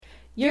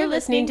You're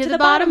listening to The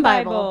Bottom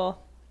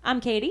Bible.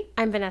 I'm Katie.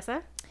 I'm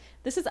Vanessa.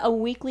 This is a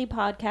weekly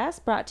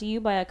podcast brought to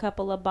you by a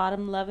couple of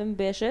bottom-loving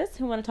bitches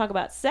who want to talk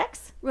about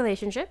sex,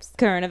 Relationships,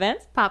 current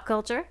events, pop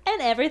culture, and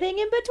everything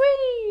in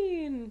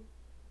between.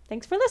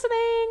 Thanks for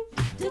listening.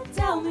 To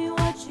tell me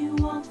what you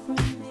want from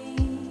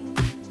me.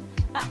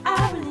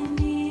 I really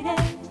need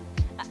it.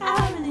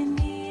 I really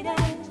need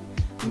it.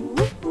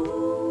 Ooh.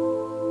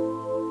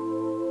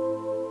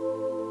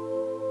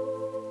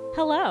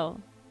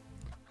 Hello.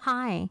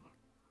 Hi.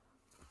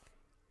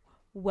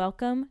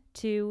 Welcome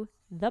to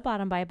The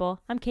Bottom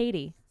Bible. I'm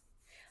Katie.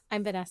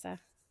 I'm Vanessa.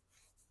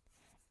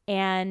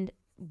 And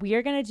we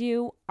are going to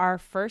do our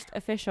first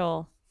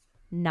official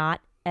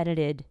not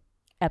edited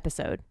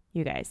episode,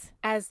 you guys.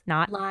 As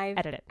Not live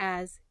edited.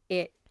 as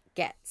it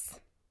gets.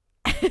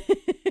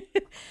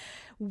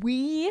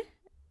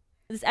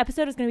 This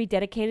episode is going to be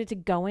dedicated to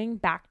going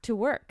back to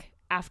work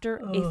after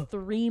a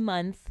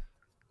 3-month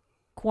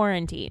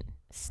quarantine.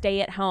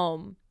 Stay at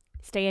home,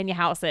 stay in your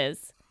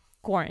houses,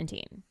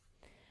 quarantine.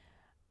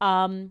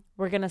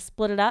 We're going to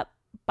split it up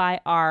by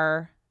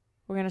we're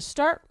going to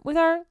start with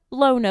our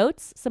low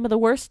notes, some of the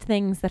worst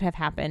things that have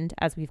happened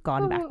as we've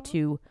gone back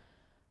to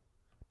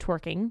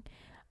twerking.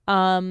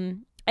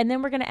 And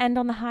then we're going to end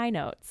on the high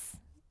notes,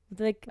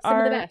 like Some of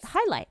our the best.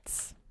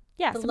 highlights.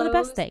 Yeah, The some of the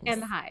best lows things.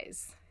 and the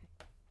highs.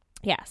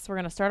 Yes, we're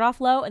going to start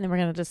off low, and then we're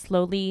going to just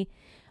slowly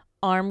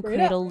arm Bring it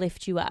cradle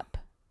lift you up.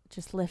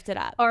 Just lift it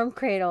up. Arm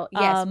cradle.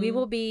 Yes, we Um,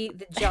 will be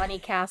the Johnny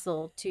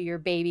Castle to your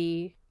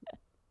baby,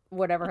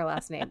 whatever her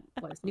last name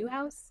was.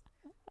 Newhouse?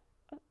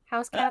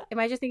 House Cat? Am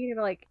I just thinking of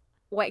like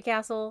White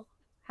Castle?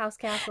 House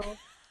Castle?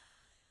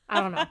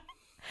 I don't know.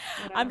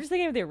 I'm just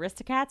thinking of the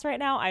Aristocats right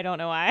now. I don't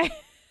know why.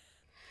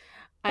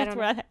 I That's don't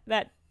where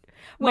that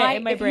went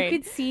in my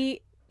brain.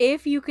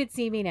 If you could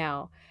see me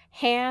now,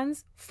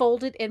 hands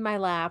folded in my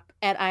lap,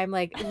 and I'm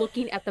like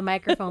looking at the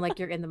microphone like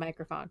you're in the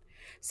microphone.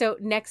 So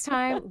next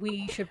time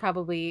we should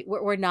probably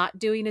we're not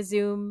doing a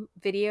Zoom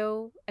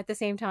video at the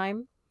same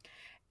time.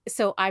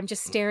 So I'm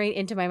just staring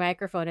into my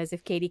microphone as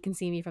if Katie can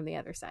see me from the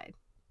other side.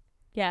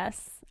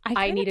 Yes. I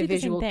kinda need do a the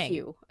same visual thing.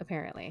 cue,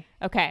 apparently.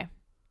 Okay.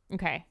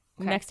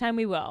 Next time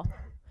we will.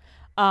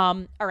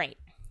 All right.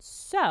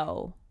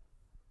 So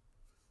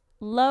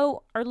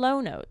low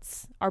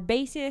notes, our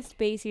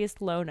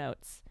basiest low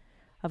notes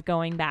of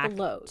going back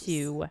The lows.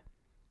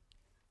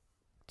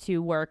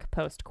 to work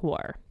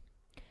post-quar.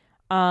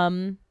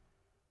 Do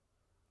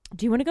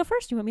you want to go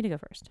first? Do you want me to go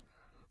first?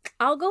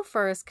 I'll go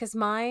first because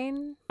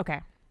mine Okay.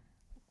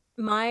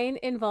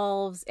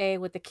 involves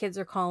what the kids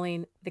are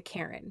calling the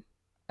Karen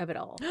of it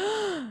all.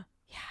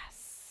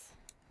 Yes.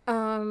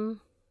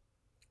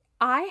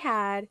 I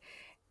had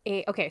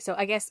so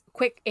I guess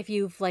quick if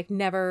you've like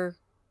never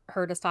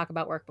heard us talk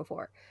about work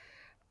before.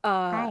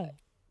 Hi.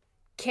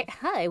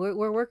 Hi,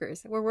 we're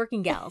workers. We're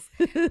working gals.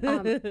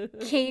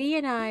 Katie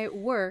and I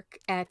work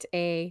at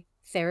a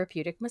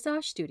therapeutic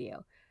massage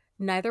studio.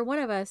 Neither one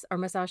of us are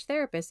massage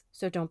therapists,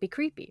 so don't be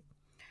creepy.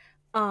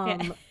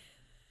 Yeah.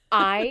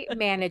 I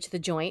manage the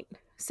joint,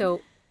 so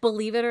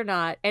believe it or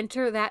not,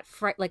 enter that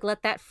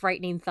let that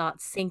frightening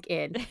thought sink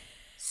in,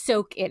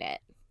 soak in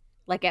it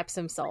like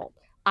Epsom salt.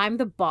 I'm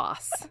the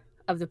boss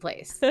of the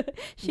place.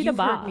 She the You've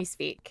boss. heard me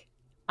speak.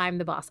 I'm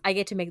the boss. I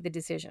get to make the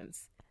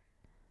decisions.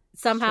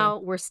 Somehow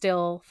we're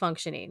still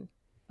functioning.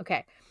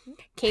 Okay.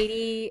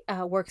 Katie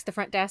works the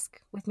front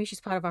desk with me.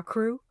 She's part of our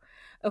crew.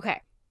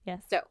 Okay.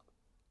 Yes. So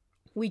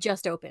we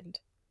just opened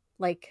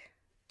like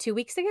 2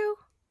 weeks ago.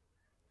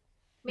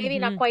 Maybe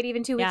not quite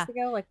even 2 weeks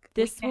ago, like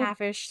This week and a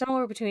half-ish,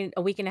 somewhere between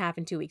a week and a half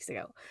and 2 weeks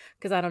ago,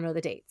 because I don't know the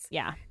dates.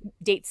 Yeah.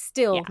 Dates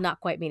still Yeah. not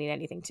quite meaning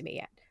anything to me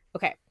yet.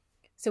 Okay.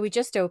 So we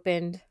just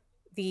opened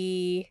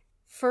the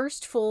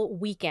first full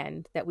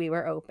weekend that we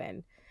were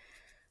open.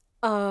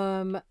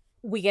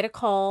 We get a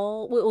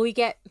call. We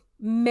get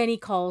many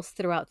calls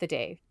throughout the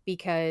day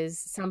because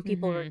some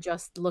people are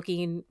just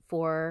looking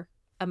for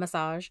a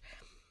massage.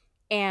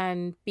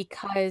 And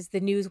because the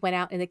news went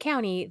out in the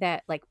county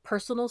that like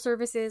personal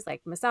services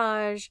like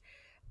massage,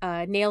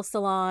 nail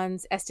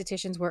salons,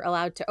 estheticians were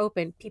allowed to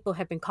open, people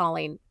have been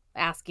calling,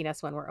 asking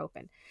us when we're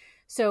open.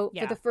 So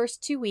for the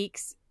first 2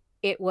 weeks,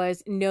 it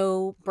was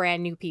no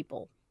brand new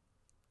people.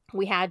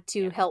 We had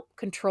to help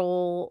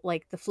control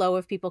like the flow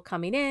of people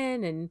coming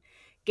in and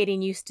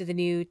getting used to the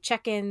new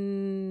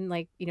check-in,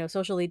 like,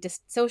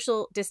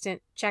 social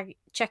distant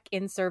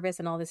check-in service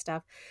and all this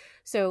stuff.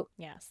 So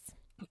Yes.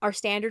 our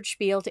standard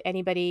spiel to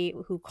anybody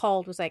who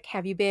called was like,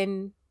 have you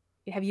been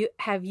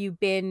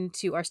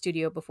to our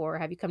studio before?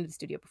 Have you come to the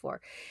studio before?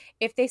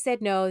 If they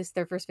said no, this is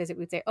their first visit,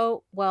 we'd say,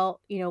 oh,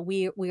 well,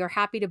 we are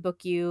happy to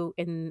book you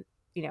in,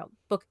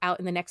 book out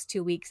in the next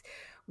 2 weeks.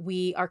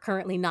 We are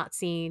currently not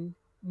seeing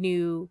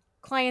new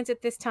clients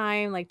at this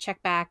time, like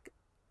check back,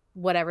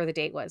 whatever the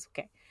date was.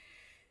 Okay.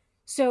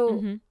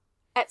 So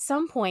at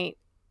some point,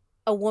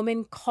 a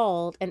woman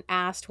called and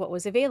asked what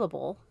was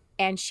available.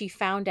 And she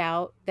found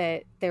out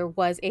that there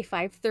was a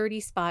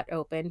 5:30 spot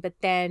open, but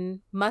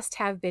then must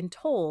have been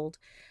told,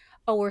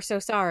 oh, we're so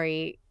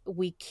sorry.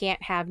 We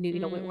can't have new,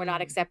 we're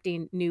not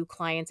accepting new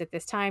clients at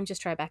this time.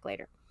 Just try back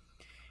later.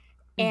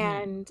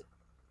 And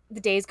the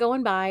day's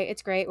going by.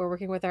 It's great. We're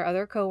working with our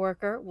other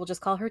coworker. We'll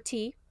just call her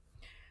T.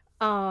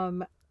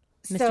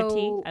 Mr.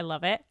 T, I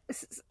love it.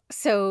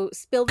 So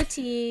Spill the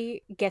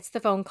Tea gets the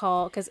phone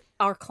call because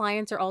our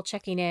clients are all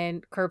checking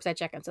in, curbside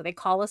check-in. So they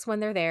call us when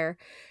they're there.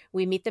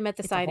 We meet them at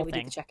the site and we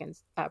do the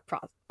check-ins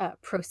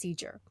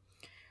procedure.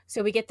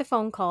 So we get the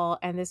phone call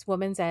and this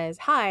woman says,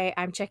 "Hi,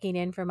 I'm checking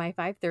in for my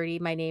 5:30.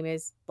 My name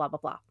is blah,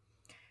 blah,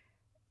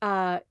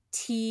 blah."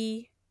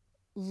 T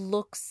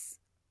looks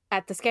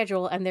at the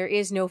schedule and there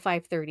is no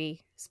 5:30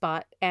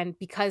 spot. And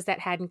because that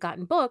hadn't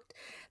gotten booked,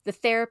 the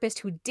therapist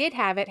who did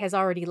have it has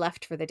already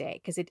left for the day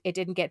because it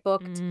didn't get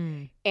booked.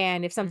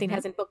 And if something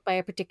hasn't booked by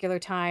a particular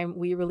time,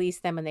 we release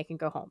them and they can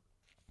go home.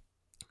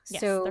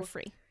 Yes, so they're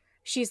free.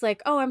 She's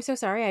like, "Oh, I'm so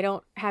sorry. I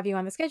don't have you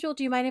on the schedule.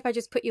 Do you mind if I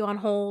just put you on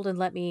hold and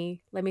let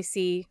me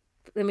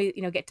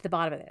get to the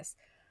bottom of this?"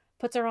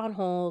 Puts her on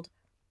hold.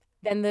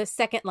 Then the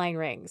second line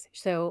rings.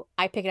 So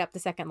I pick it up the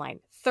second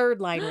line.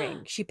 Third line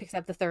ring. She picks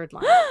up the third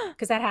line.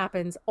 Because that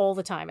happens all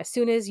the time. As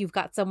soon as you've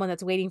got someone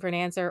that's waiting for an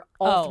answer,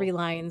 all three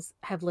lines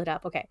have lit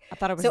up. Okay. I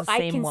thought it was the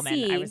same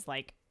woman. I was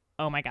like,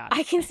 oh my God.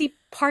 I can see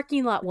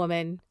parking lot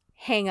woman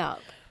hang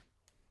up.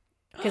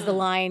 Because the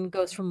line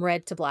goes from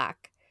red to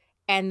black.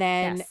 And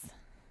then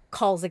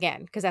calls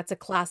again. Because that's a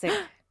classic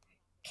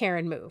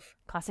Karen move.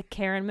 Classic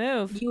Karen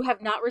move. You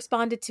have not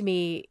responded to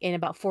me in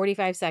about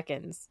 45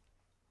 seconds.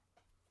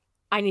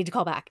 I need to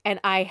call back. And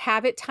I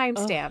have it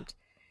timestamped.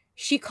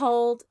 She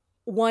called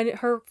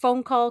her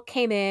phone call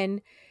came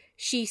in.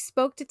 She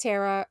spoke to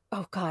Tara.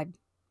 Oh God.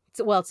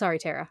 Well, sorry,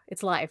 Tara.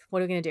 It's live. What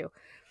are we going to do?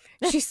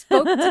 She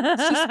spoke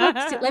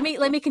to let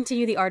me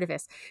continue the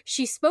artifice.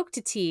 She spoke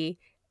to T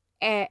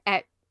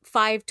at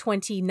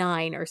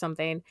 5:29 or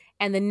something.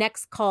 And the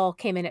next call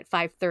came in at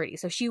 5:30.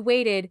 So she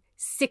waited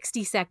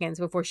 60 seconds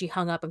before she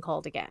hung up and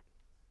called again.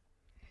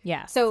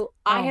 Yeah. So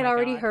I had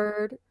already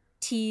heard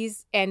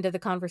T's end of the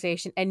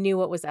conversation and knew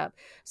what was up.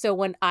 So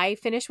when I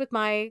finish with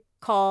my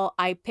call,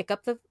 I pick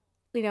up the,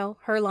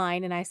 her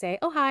line and I say,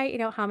 "Oh, hi,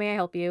 how may I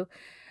help you?"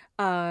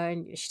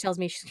 And she tells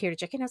me she's here to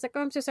check in. I was like,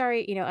 "Oh, I'm so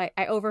sorry.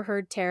 I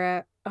overheard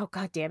Tara. Oh,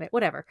 God damn it.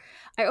 Whatever.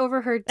 I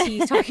overheard T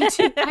talking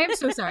to, I am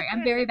so sorry.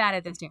 I'm very bad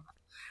at this, Tara.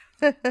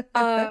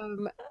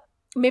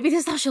 Maybe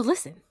this is how she'll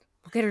listen.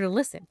 We'll get her to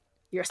listen.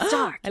 You're a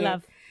star, kid. I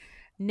love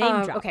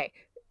name drop. Okay.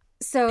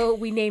 So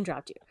we name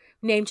dropped you.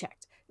 Name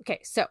checked. Okay.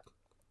 So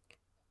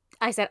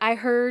I said, "I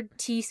heard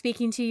T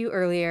speaking to you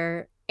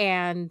earlier,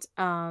 and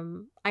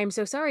I'm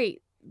so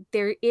sorry.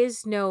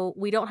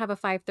 We don't have a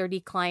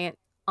 5:30 client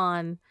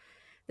on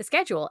the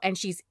schedule." And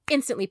she's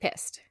instantly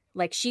pissed.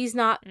 Like, she's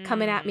not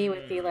coming at me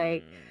with the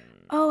like,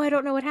 "Oh, I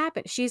don't know what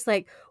happened." She's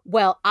like,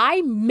 "Well,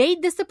 I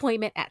made this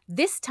appointment at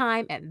this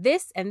time and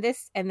this and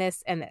this and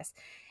this and this.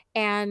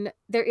 And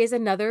there is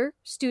another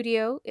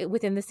studio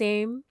within the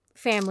same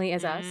family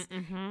as us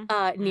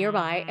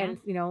nearby. And,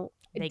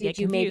 did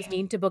you maybe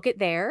mean to book it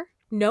there?"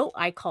 "No,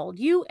 I called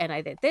you and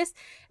I did this."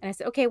 And I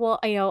said, "Okay, well,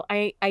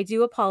 I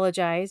do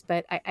apologize,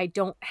 but I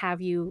don't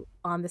have you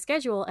on the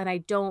schedule and I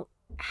don't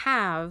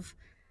have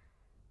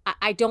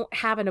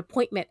an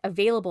appointment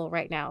available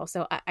right now.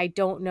 So I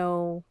don't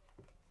know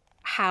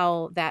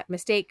how that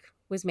mistake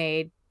was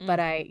made, but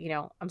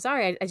I'm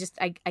sorry.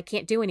 I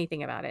can't do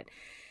anything about it."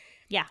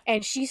 Yeah.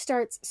 And she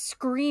starts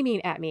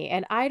screaming at me,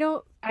 and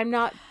I'm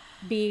not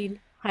being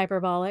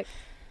hyperbolic.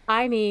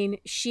 I mean,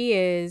 she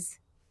is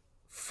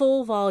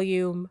full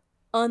volume,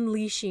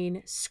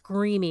 unleashing,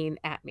 screaming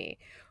at me.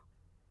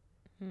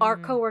 Our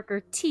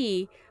coworker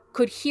T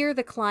could hear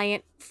the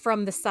client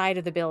from the side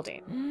of the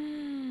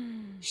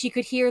building. She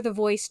could hear the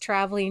voice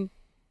traveling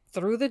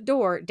through the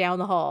door down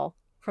the hall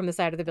from the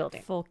side of the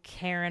building. Full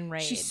Karen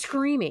rage. She's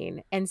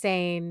screaming and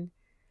saying,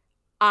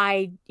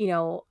 I've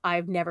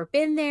never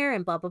been there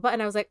and blah, blah, blah.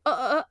 And I was like,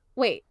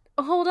 wait,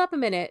 hold up a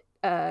minute,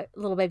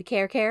 little baby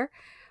care.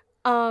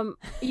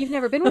 You've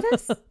never been with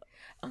us?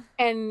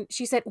 And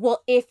she said,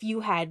 "Well, if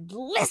you had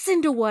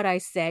listened to what I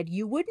said,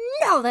 you would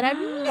know that I've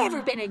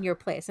never been in your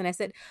place." And I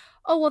said,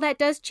 "Oh, well, that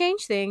does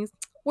change things.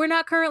 We're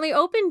not currently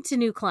open to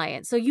new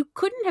clients, so you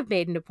couldn't have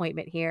made an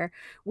appointment here.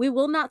 We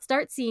will not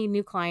start seeing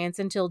new clients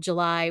until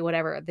July,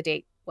 whatever the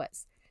date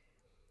was."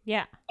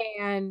 Yeah.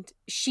 And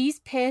she's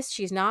pissed.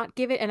 She's not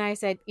giving. And I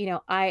said,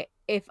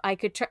 if I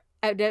could try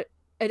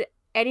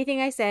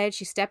anything I said,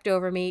 she stepped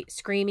over me,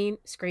 screaming,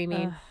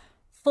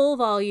 full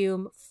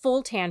volume,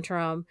 full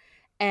tantrum.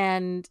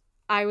 And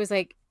I was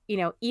like,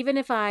 even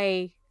if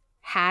I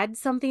had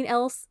something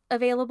else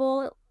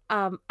available,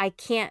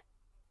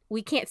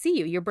 we can't see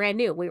you. You're brand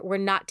new. We're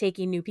not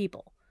taking new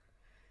people.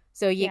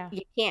 So you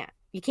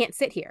can't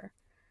sit here.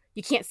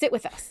 You can't sit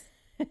with us.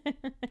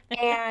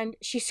 And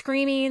she's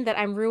screaming that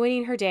I'm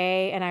ruining her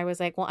day. And I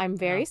was like, "Well, I'm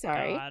very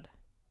sorry." God.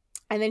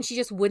 And then she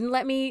just wouldn't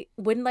let me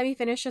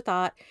finish a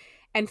thought.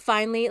 And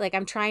finally, like,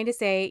 I'm trying to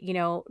say,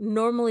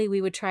 normally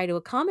we would try to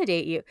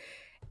accommodate you.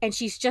 And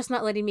she's just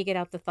not letting me get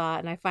out the thought.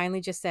 And I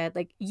finally just said,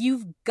 like,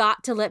 "You've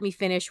got to let me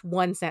finish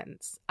one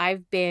sentence.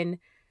 I've been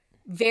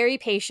very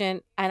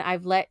patient and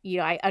I've let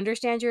I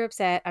understand you're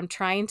upset. I'm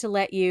trying to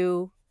let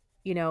you,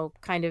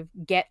 kind of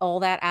get all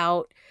that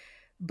out.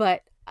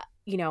 But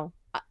you know,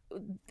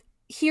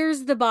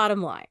 here's the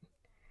bottom line.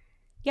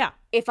 Yeah.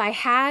 If I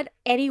had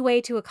any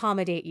way to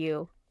accommodate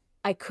you,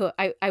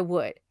 I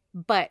would.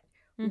 But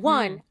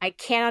one, I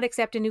cannot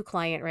accept a new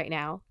client right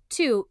now.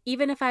 Two,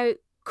 even if I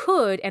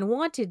could and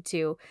wanted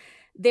to,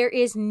 there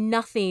is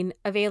nothing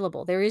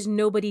available. There is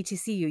nobody to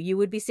see you. You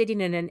would be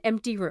sitting in an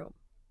empty room.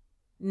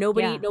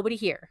 Nobody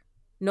here.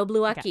 No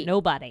blue aki.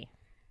 Nobody.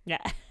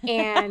 Yeah.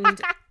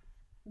 And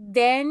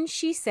then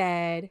she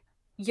said,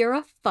 "You're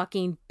a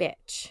fucking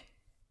bitch."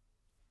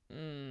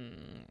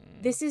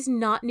 This is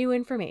not new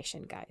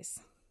information,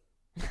 guys.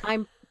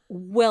 I'm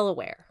well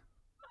aware.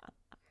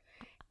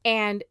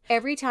 And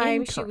every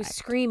time she was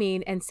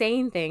screaming and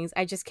saying things,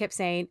 I just kept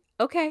saying,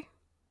 okay.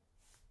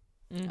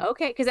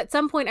 Okay. Because at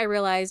some point I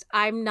realized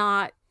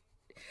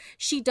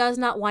she does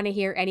not want to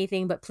hear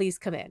anything but please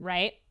come in.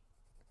 Right?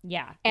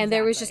 Yeah. And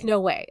there was just no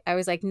way. I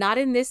was like, not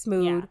in this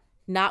mood,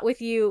 not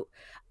with you.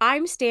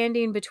 I'm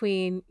standing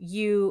between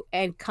you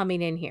and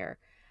coming in here.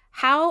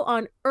 How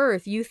on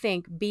earth you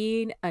think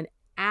being an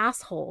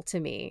asshole to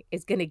me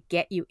is going to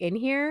get you in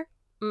here?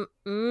 You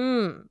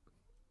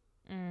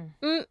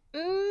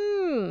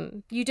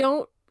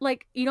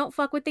don't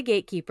fuck with the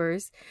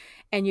gatekeepers,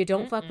 and you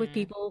don't fuck with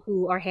people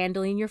who are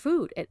handling your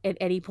food at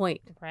any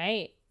point.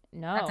 Right.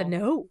 No. That's a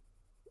no.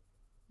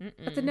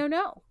 That's a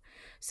no.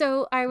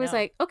 So I was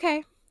like,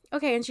 okay.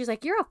 And she's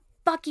like, "You're a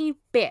fucking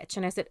bitch."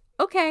 And I said,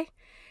 okay.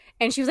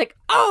 And she was like,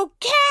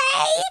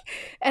 okay.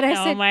 And I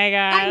said, oh my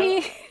God.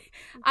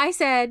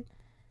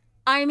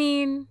 I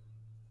mean,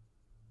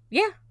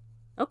 yeah,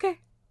 okay.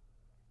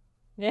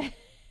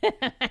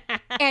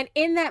 And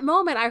in that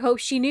moment, I hope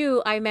she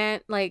knew I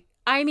meant like,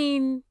 I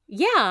mean,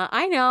 yeah,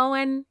 I know.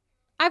 And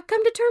I've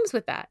come to terms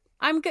with that.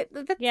 I'm good.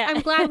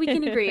 I'm glad we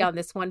can agree on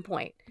this one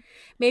point.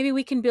 Maybe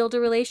we can build a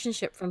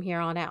relationship from here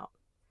on out.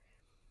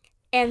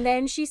 And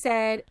then she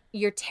said,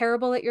 "You're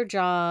terrible at your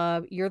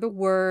job. You're the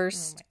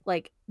worst.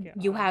 Like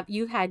you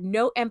had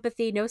no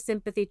empathy, no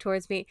sympathy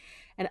towards me."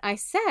 And I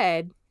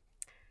said,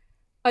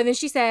 and then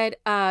she said,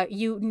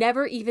 "You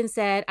never even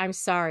said, 'I'm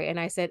sorry.'" And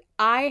I said,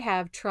 "I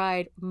have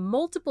tried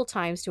multiple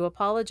times to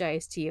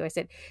apologize to you." I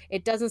said,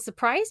 "It doesn't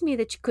surprise me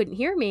that you couldn't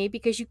hear me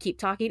because you keep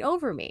talking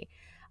over me.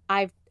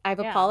 I've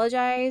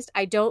apologized.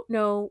 I don't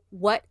know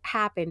what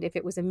happened, if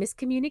it was a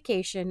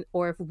miscommunication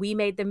or if we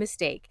made the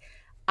mistake.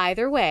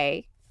 Either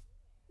way,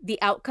 the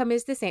outcome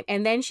is the same."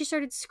 And then she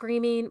started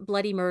screaming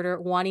bloody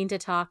murder, wanting to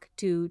talk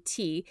to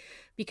T,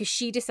 because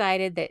she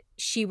decided that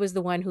she was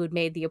the one who had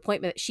made the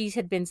appointment. She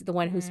had been the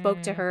one who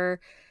spoke to her.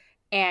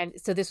 And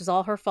so this was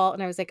all her fault.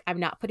 And I was like,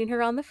 I'm not putting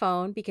her on the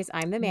phone because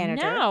I'm the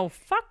manager. No,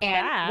 fuck and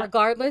that.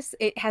 Regardless,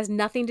 it has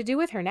nothing to do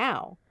with her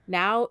now.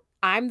 Now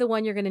I'm the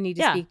one you're going to need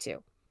to speak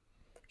to.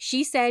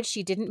 She said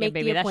she didn't make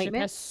the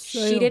appointment.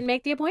 She didn't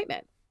make the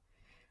appointment.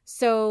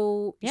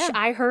 So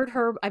I heard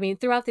her, I mean,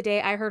 throughout the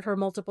day, I heard her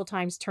multiple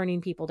times turning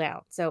people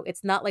down. So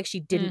it's not like she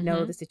didn't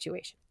know the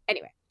situation.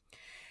 Anyway,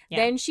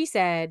 then she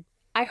said,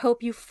 "I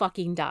hope you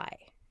fucking die."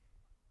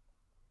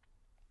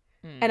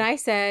 And I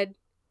said,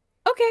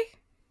 okay.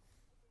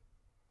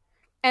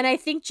 And I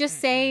think just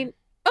saying,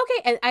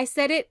 okay. And I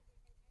said it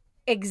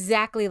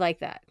exactly like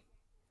that.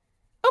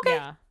 Okay.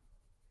 Yeah.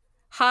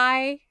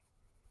 Hi.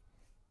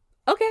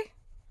 Okay.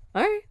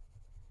 All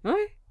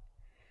right.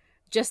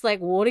 Just like,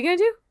 what are you going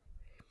to do?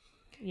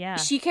 Yeah.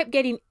 She kept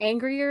getting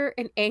angrier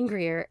and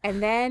angrier.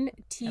 And then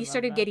T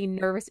started getting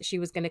nervous that she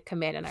was going to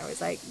come in. And I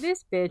was like,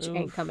 this bitch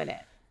ain't coming in.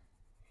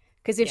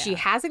 Because if she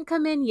hasn't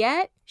come in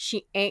yet,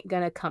 she ain't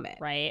going to come in.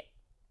 Right.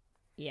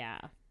 Yeah.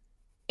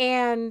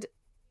 And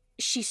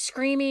she's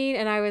screaming.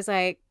 And I was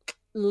like,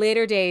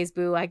 later days,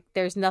 boo.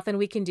 There's nothing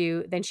we can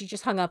do. Then she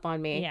just hung up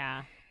on me.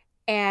 Yeah.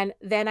 And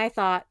then I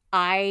thought,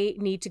 I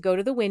need to go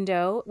to the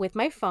window with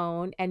my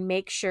phone and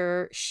make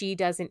sure she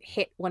doesn't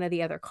hit one of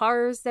the other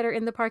cars that are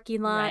in the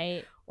parking lot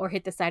or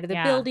hit the side of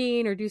the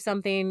building or do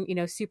something,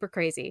 super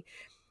crazy.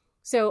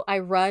 So I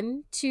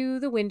run to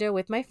the window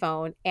with my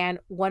phone, and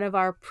one of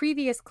our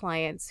previous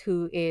clients,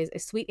 who is a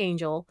sweet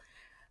angel,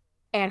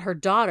 and her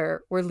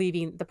daughter were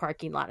leaving the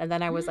parking lot. And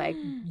then I was like,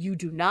 you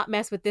do not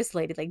mess with this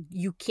lady. Like,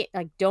 you can't,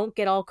 don't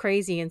get all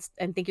crazy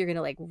and think you're going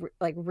to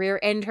like rear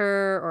end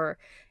her, or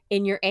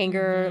in your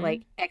anger,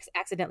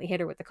 accidentally hit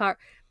her with the car.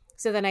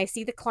 So then I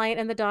see the client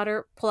and the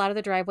daughter pull out of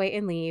the driveway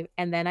and leave.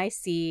 And then I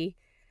see,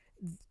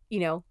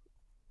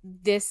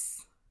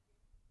 this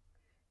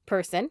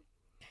person,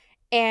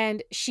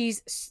 and she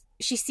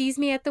sees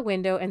me at the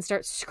window and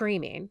starts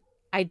screaming.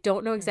 I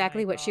don't know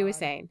exactly what she was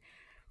saying.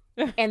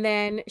 And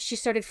then she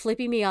started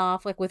flipping me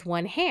off with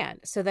one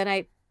hand. So then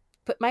I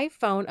put my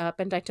phone up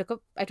and I took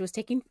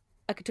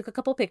a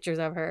couple pictures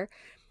of her.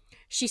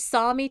 She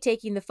saw me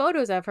taking the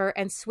photos of her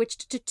and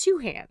switched to two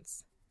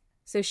hands.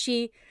 So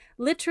she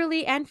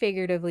literally and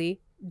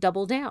figuratively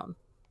doubled down.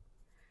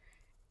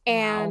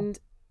 And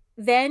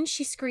then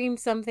she screamed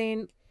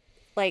something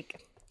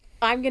like,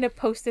 "I'm going to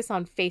post this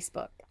on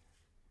Facebook."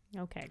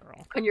 Okay,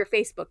 girl. On your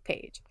Facebook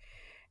page.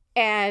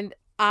 And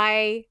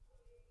I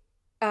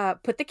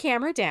put the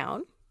camera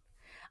down.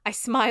 I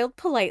smiled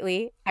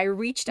politely. I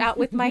reached out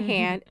with my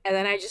hand, and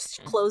then I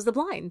just closed the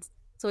blinds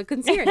so I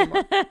couldn't see her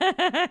anymore.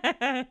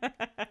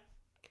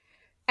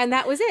 And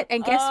that was it.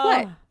 And guess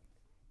what?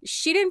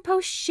 She didn't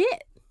post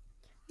shit.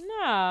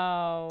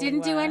 No.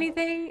 Didn't do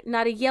anything.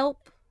 Not a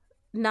Yelp,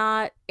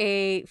 not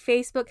a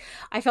Facebook.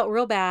 I felt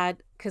real bad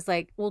because,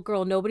 like, well,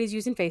 girl, nobody's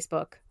using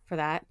Facebook for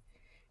that.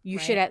 You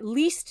should at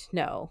least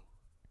know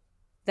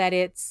that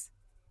it's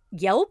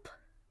Yelp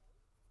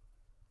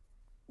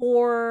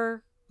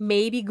or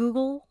maybe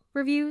Google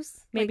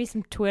reviews. Maybe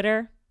some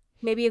Twitter.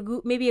 Maybe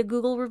a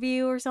Google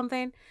review or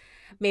something.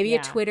 Maybe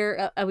a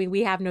Twitter. I mean,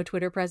 we have no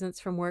Twitter presence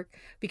from work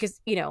because,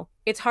 you know,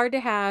 it's hard to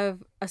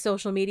have a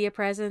social media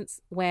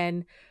presence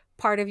when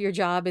part of your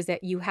job is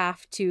that you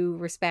have to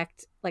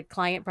respect like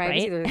client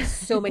privacy. Right? There's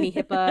so many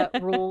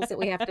HIPAA rules that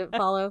we have to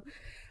follow.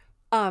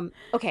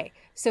 Okay,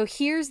 so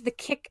here's the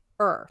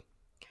kicker.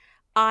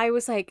 I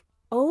was like,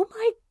 oh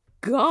my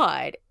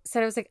God.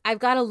 So I was like, I've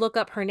got to look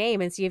up her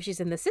name and see if she's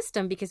in the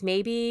system because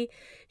maybe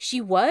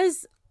she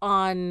was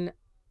on,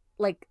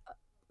 like,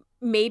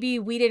 maybe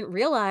we didn't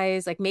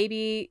realize, like,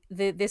 maybe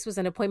this was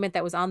an appointment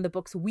that was on the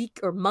books week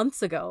or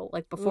months ago,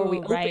 like before we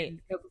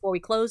opened, before we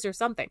closed or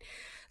something.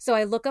 So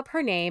I look up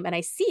her name and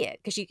I see it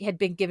because she had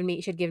given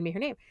me her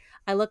name.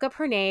 I look up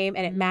her name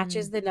and it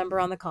matches the number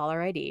on the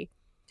caller ID.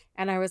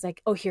 And I was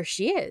like, oh, here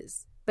she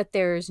is. But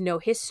there's no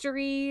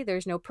history,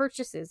 there's no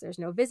purchases, there's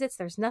no visits,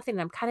 there's nothing.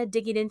 And I'm kind of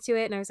digging into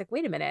it. And I was like,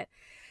 wait a minute.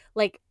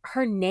 Like,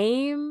 her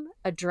name,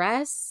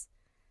 address,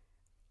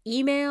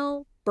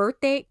 email,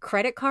 birthday,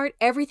 credit card,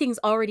 everything's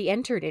already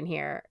entered in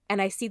here.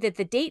 And I see that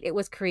the date it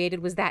was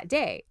created was that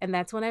day. And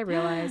that's when I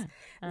realized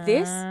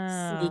this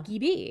sneaky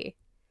bee.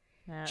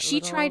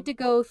 She tried to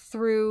go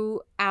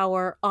through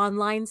our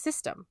online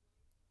system.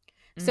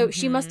 So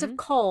she must have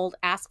called,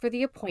 asked for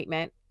the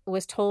appointment,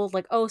 was told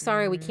like, oh,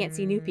 sorry, we can't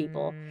see new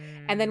people.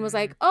 And then was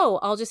like, oh,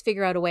 I'll just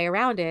figure out a way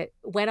around it.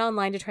 Went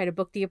online to try to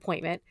book the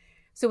appointment.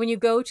 So when you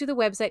go to the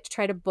website to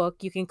try to book,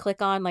 you can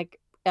click on like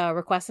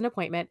request an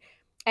appointment.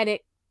 And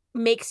it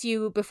makes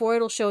you, before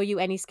it'll show you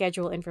any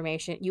schedule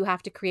information, you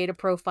have to create a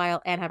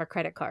profile and have a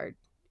credit card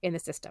in the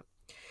system.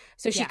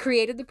 So she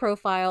created the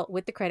profile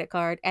with the credit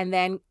card and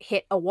then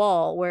hit a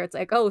wall where it's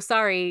like, oh,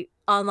 sorry,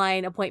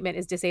 online appointment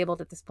is disabled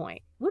at this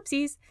point.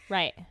 Whoopsies.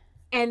 Right.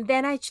 And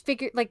then I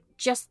figured, like,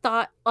 just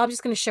thought, oh, I'm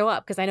just going to show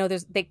up because I know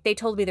they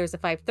told me there's a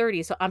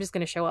 5:30, so I'm just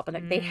going to show up and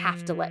like, they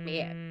have to let me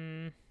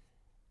in.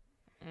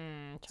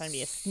 Trying to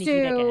be a sneaky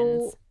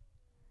Dickens.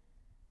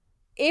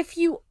 If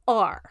you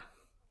are,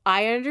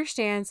 I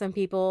understand some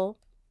people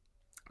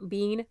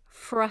being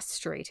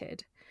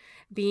frustrated,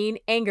 being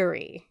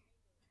angry.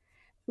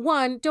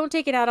 One, don't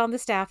take it out on the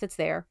staff that's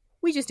there.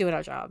 We just doing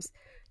our jobs.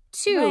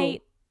 Two,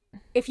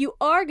 if you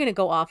are going to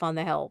go off on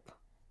the help,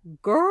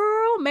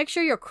 girl, make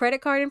sure your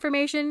credit card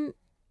information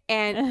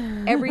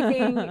and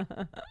everything,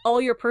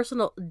 all your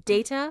personal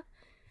data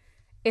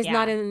is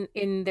not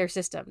in their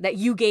system, that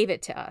you gave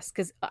it to us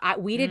because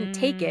we didn't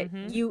take it.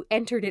 You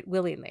entered it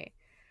willingly.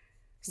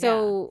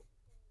 So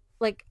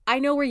like, I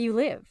know where you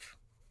live.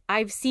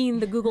 I've seen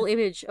the Google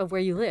image of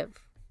where you live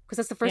because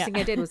that's the first thing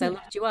I did was I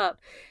looked you up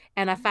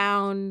and I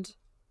found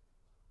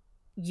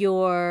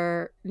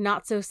your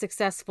not so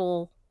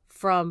successful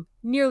from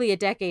nearly a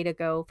decade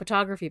ago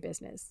photography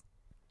business.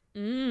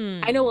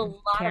 I know a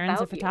lot Karen's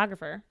about a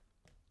photographer.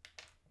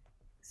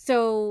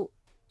 So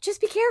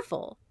just be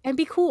careful and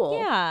be cool.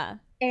 Yeah.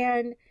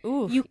 And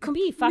you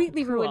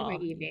completely ruined my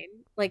evening.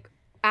 Like,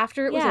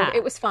 after it was over,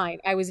 it was fine.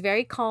 I was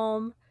very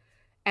calm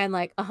and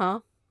like,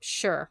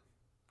 sure,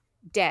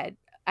 dead.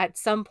 At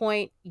some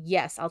point,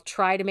 yes, I'll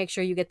try to make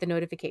sure you get the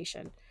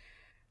notification.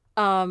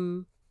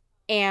 And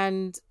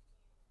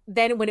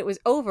then when it was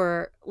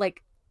over,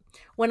 like,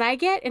 when I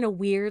get in a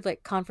weird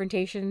like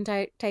confrontation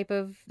type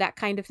of that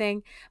kind of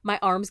thing, my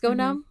arms go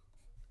numb.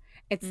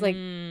 It's like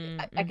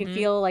I can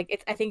feel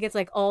like I think it's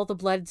like all the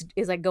blood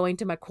is like going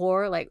to my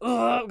core. Like,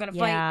 oh, I'm gonna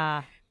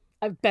fight.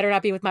 I better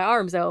not be with my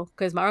arms though,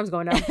 because my arm's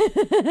going numb.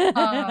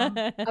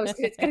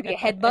 It's gonna be a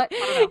headbutt.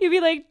 You'd be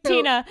like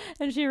Tina,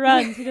 and she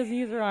runs. She doesn't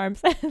use her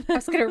arms. I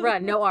was gonna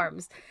run, no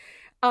arms.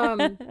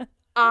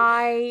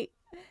 I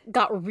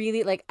got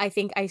really like I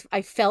think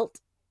I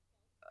felt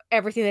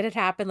everything that had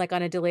happened like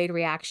on a delayed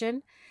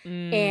reaction.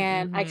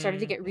 And I started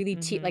to get really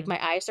like my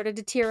eyes started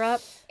to tear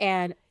up,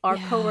 and our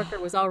coworker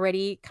was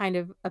already kind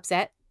of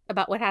upset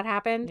about what had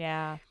happened.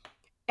 Yeah.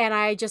 And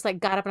I just like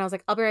got up and I was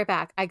like, I'll be right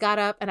back. I got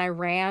up and I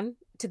ran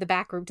to the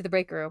back room, to the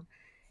break room.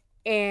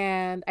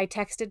 And I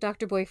texted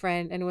Dr.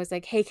 Boyfriend and was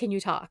like, hey, can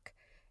you talk?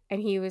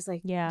 And he was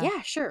like,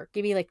 yeah, sure.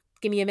 Give me a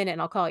minute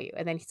and I'll call you.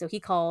 And then so he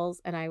calls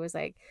and I was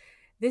like,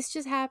 this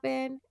just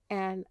happened.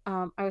 And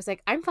I was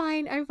like, I'm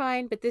fine.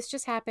 But this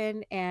just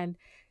happened. And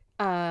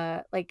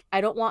like,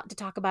 I don't want to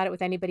talk about it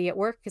with anybody at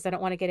work because I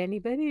don't want to get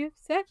anybody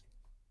upset.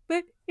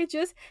 But it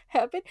just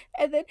happened.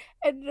 And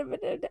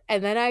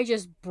then I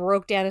just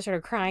broke down and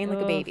started crying like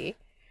a baby.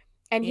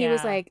 And he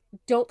was like,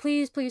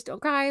 please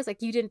don't cry. I was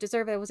like, you didn't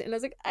deserve it. And I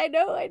was like, I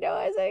know. I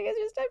was like, it's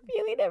just, I'm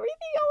feeling everything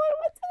all at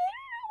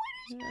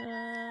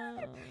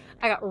once.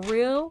 I got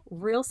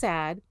real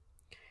sad.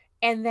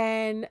 And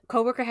then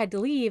coworker had to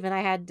leave and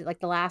I had like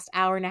the last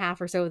hour and a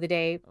half or so of the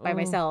day by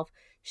myself.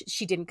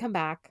 She didn't come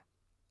back.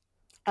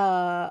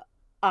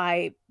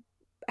 I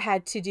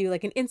had to do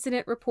like an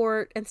incident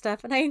report and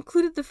stuff, and I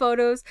included the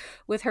photos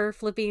with her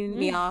flipping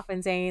me off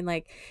and saying,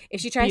 like,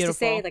 if she tries to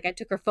say like I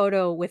took her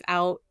photo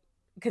without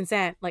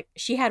consent, like,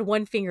 she had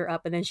one finger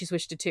up and then she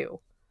switched to two.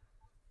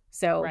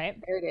 So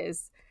there it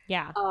is.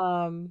 Yeah.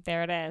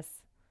 There it is.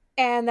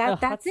 And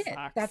that's that it.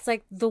 sucks. That's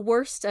like the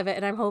worst of it.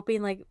 And I'm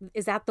hoping, like,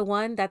 is that the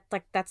one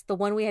that's the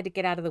one we had to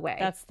get out of the way?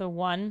 That's the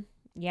one.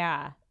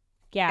 Yeah.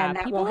 Yeah. And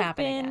that people won't have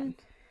happen been again.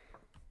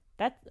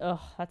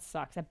 That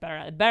sucks. It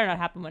better not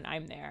happen when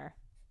I'm there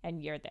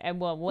and you're there. And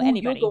well,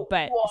 anybody,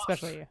 but off.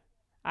 especially you.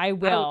 I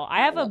will. I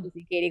have a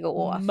go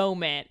off.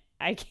 moment.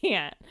 I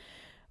can't.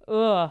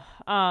 Ugh.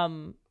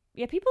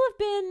 Yeah, people have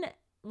been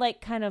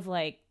like kind of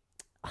like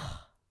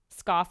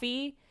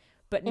scoffy,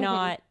 but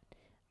not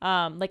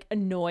like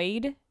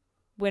annoyed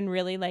when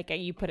really, like,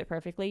 you put it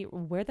perfectly.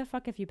 Where the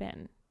fuck have you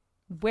been?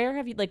 Where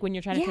have you, like, when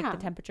you're trying to take the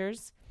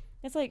temperatures?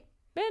 It's like,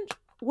 bitch,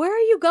 where are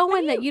you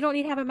going that you don't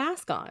need to have a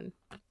mask on?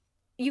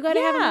 You got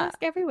to have a mask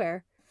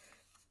everywhere.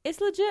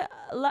 It's legit.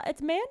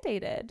 It's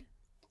mandated.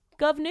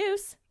 Gov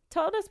News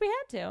told us we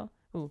had to.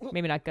 Ooh,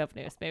 maybe not Gov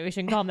News. Maybe we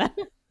shouldn't call him that.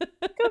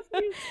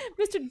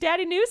 Mr.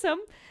 Daddy Newsom.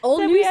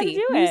 Old said Newsy. We had to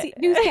do it.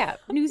 Newscap.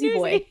 Newsy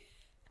boy.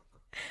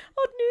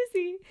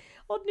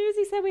 Old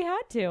Newsy said we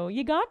had to.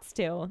 You gots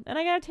to. And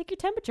I got to take your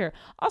temperature.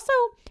 Also,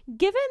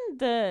 given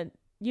the,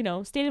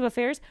 state of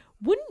affairs,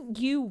 wouldn't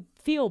you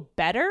feel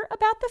better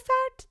about the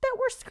fact that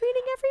we're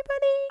screening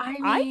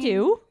everybody? I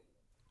do.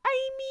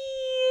 I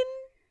mean,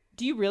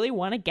 do you really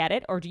want to get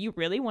it, or do you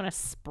really want to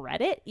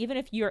spread it, even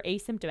if you're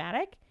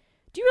asymptomatic?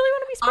 Do you really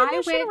want to be spreading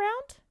this shit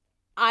around?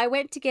 I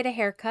went to get a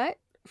haircut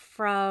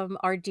from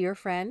our dear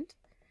friend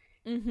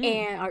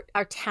and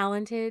our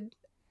talented,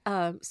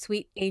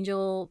 sweet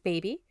angel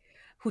baby,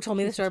 who told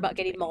me the story about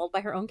getting mauled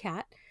by her own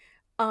cat.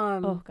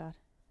 Oh, God.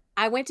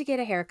 I went to get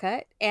a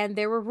haircut, and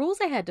there were rules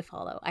I had to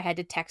follow. I had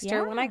to text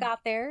her when I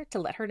got there to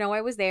let her know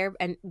I was there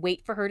and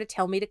wait for her to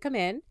tell me to come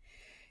in.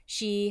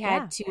 She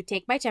had to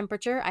take my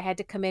temperature. I had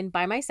to come in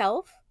by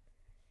myself,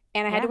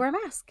 and I had to wear a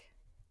mask.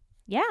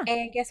 Yeah.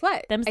 And guess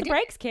what? Them's the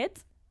breaks,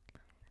 kids.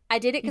 I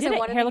did it because I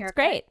wanted hair looks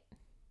great.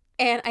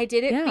 And I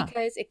did it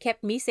because it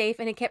kept me safe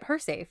and it kept her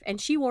safe.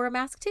 And she wore a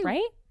mask too.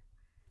 Right?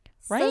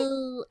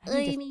 So,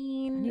 I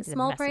mean,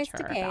 small price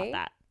to pay.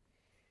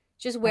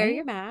 Just wear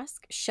your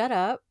mask. Shut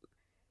up.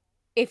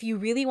 If you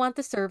really want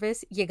the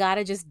service, you got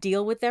to just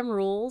deal with them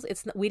rules.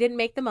 We didn't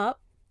make them up.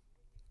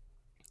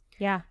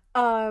 Yeah.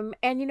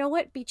 And you know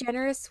what? Be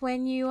generous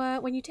when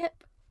you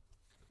tip.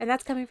 And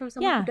that's coming from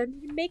someone who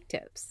doesn't even make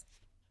tips.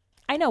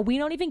 I know. We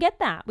don't even get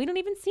that. We don't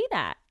even see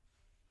that.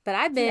 But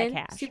I've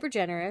been super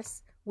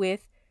generous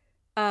with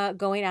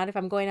going out. If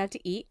I'm going out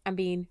to eat, I'm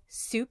being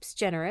soups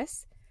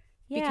generous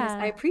because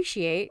I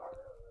appreciate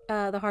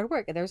the hard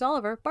work. And there's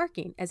Oliver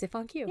barking as if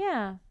on cue.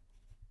 Yeah.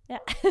 Yeah.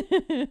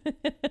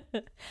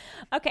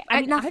 Okay.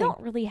 I mean, I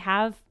don't really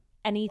have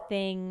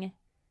anything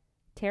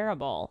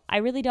terrible. I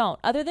really don't.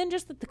 Other than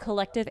just that the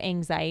collective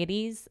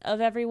anxieties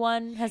of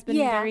everyone has been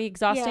very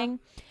exhausting.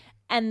 Yeah.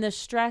 And the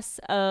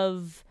stress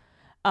of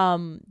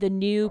the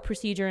new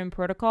procedure and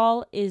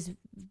protocol is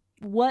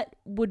what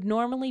would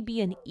normally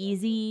be an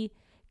easy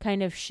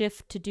kind of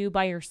shift to do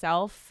by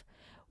yourself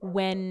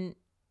when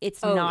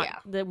it's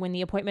when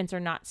the appointments are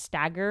not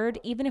staggered.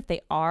 Even if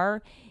they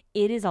are,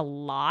 it is a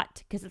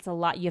lot because it's a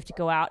lot. You have to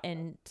go out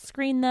and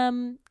screen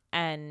them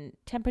and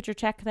temperature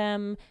check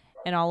them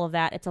and all of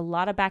that. It's a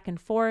lot of back and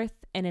forth,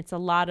 and it's a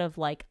lot of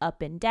like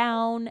up and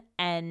down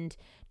and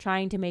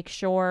trying to make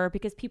sure,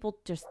 because people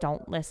just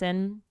don't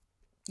listen.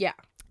 Yeah.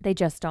 They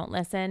just don't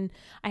listen.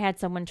 I had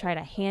someone try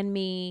to hand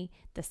me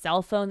the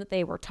cell phone that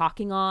they were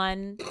talking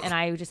on, and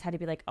I just had to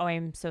be like, oh,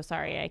 I'm so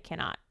sorry. I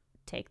cannot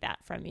take that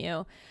from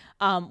you.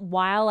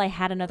 While I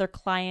had another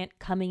client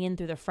coming in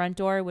through the front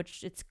door,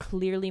 which it's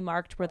clearly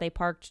marked where they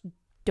parked,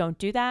 don't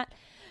do that.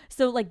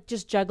 So like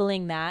just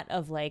juggling that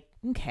of like,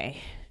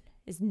 okay,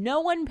 is no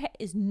one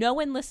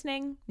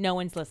listening? No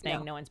one's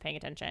listening. No one's paying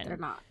attention. They're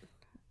not.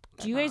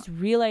 Do you guys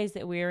realize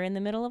that we're in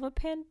the middle of a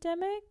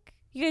pandemic?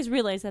 You guys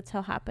realize that's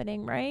how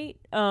happening, right?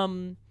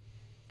 So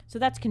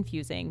that's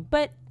confusing.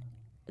 But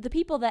the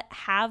people that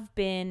have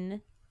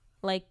been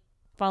like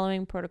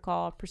following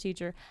protocol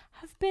procedure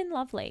have been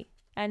lovely.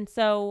 And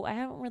so I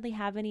don't really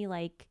have any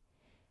like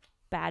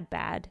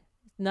bad.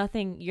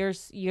 Nothing.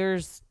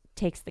 Yours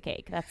takes the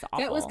cake. That's awful.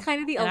 That was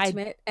kind of the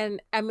ultimate. And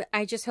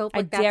I just hope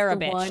like, I dare a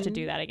bitch to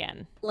do that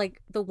again.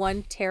 Like the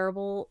one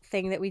terrible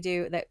thing that we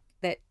do that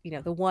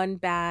the one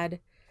bad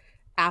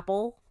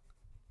apple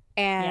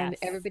and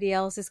everybody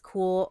else is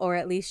cool, or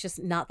at least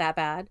just not that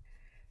bad.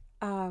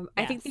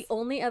 I think the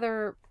only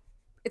other,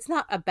 it's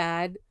not a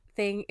bad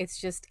thing, it's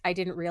just I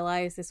didn't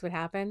realize this would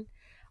happen.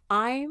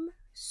 I'm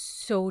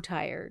so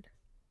tired.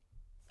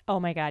 Oh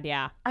my God,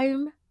 yeah.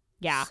 I'm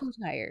so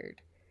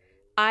tired.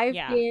 I've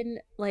been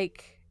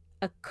like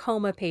a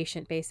coma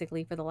patient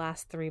basically for the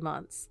last 3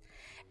 months.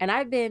 And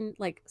I've been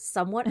like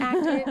somewhat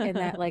active in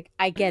that like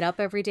I get up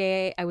every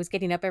day. I was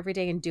getting up every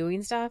day and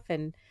doing stuff,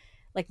 and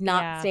like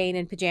not Yeah. staying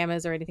in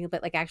pajamas or anything,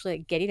 but like actually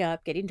like getting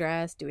up, getting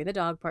dressed, doing the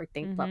dog park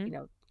thing, Mhm. you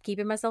know,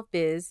 keeping myself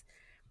biz.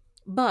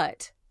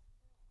 But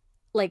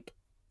like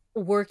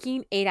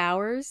working 8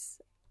 hours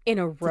in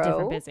a It's a different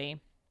row, busy.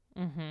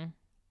 Mm-hmm.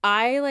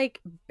 I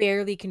like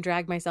barely can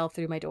drag myself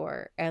through my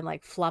door and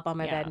like flop on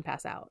my Yeah. bed and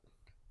pass out.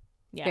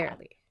 Yeah.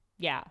 Barely.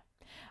 Yeah.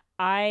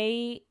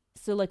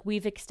 So like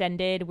we've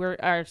extended,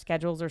 our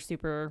schedules are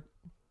super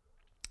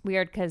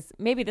weird because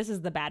maybe this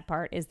is the bad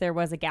part is there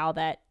was a gal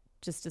that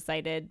just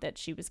decided that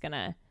she was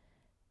gonna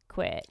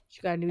quit.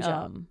 She got a new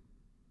job.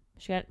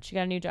 She got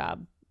a new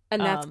job.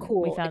 And that's we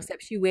cool, found-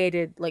 except she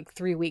waited like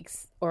 3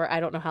 weeks or I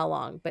don't know how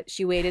long, but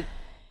she waited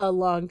a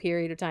long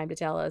period of time to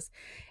tell us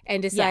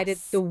and decided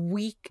Yes. the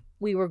week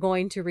we were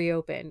going to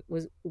reopen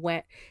was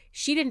when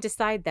she didn't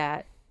decide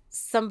that.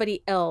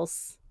 Somebody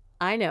else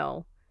I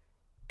know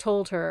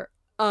told her,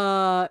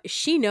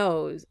 she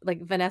knows,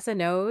 like Vanessa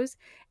knows,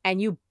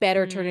 and you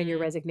better turn in your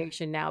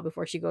resignation now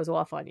before she goes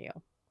off on you.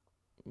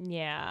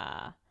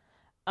 Yeah.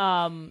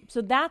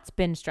 So that's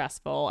been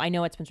stressful. I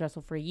know it's been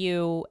stressful for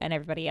you and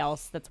everybody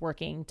else that's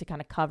working to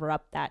kind of cover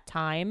up that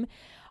time.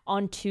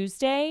 On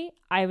Tuesday,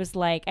 I was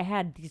like, I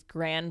had these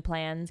grand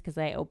plans because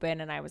I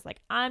opened and I was like,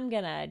 I'm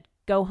going to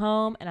go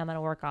home and I'm going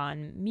to work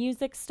on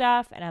music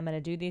stuff and I'm going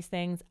to do these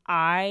things.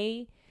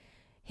 I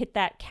hit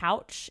that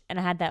couch and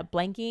I had that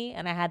blankie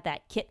and I had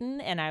that kitten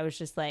and I was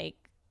just like,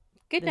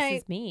 Good this night.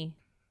 is me.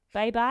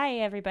 Bye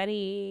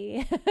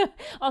everybody.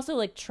 Also,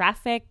 like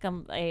traffic,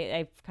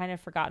 I've kind of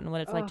forgotten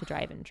what it's like to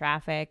drive in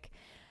traffic.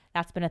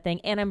 That's been a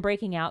thing, and I'm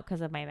breaking out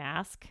because of my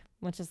mask,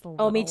 which is a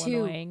little me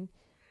too. annoying.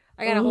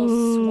 I got a whole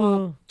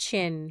swamp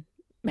chin.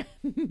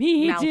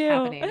 Me mouth too.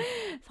 happening.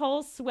 This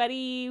whole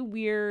sweaty,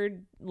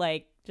 weird,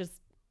 like just,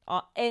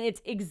 and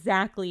it's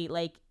exactly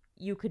like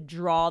you could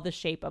draw the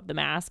shape of the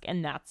mask,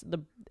 and that's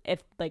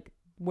if like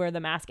where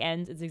the mask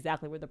ends is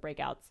exactly where the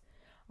breakouts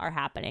are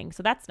happening.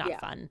 So that's not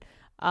fun.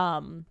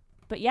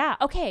 But yeah,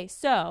 okay,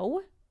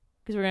 so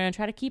because we're gonna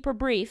try to keep her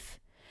brief,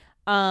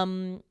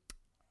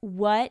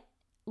 what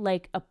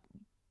like a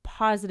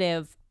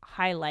positive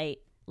highlight,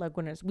 like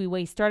when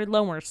we started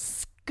low, we're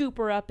scoop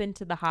her up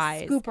into the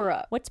highs. Scoop her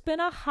up. What's been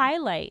a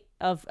highlight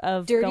of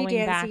Dirty going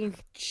Dancing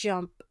back?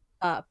 jump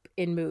up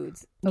in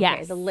moods. Okay,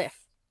 Yes. the lift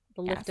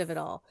Yes. of it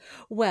all.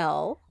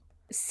 Well,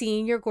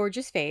 seeing your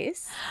gorgeous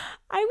face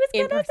I was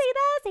in gonna person. say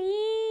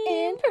that.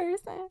 in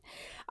person.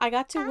 I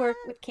got to work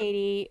with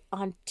Katie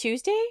on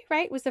Tuesday,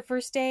 right? Was the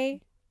first day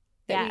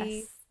that we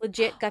Yes.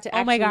 legit got to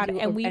Oh my actually God,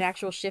 do and an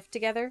actual shift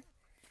together.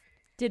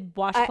 Did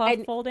washcloth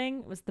and- folding?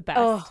 It was the best.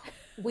 Oh,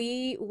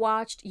 we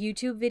watched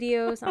YouTube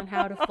videos on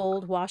how to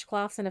fold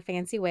washcloths in a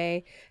fancy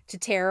way to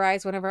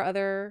terrorize one of our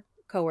other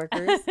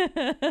coworkers.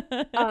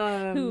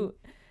 Who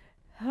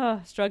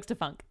struggles to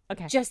funk.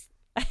 Okay. Just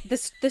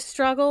the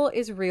struggle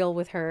is real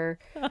with her.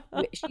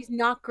 She's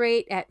not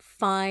great at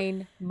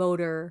fine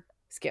motor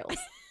skills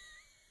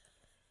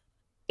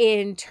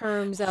in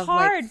terms of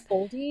Hard. like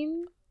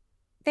folding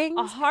things.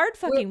 A hard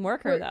fucking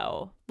worker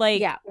though. Like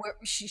Yeah,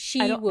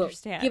 she I don't will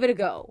understand. give it a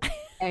go,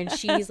 and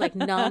she's like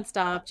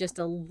nonstop, just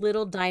a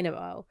little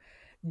dynamo.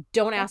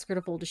 Don't ask her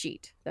to fold a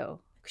sheet though.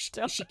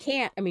 She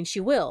can't. I mean, she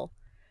will.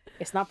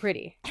 It's not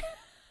pretty.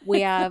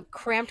 We have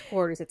cramped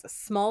quarters. It's a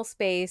small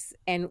space,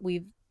 and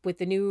with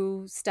the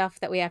new stuff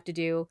that we have to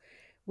do,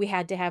 we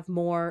had to have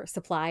more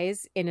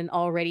supplies in an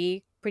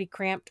already pretty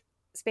cramped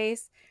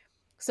space.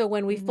 So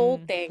when we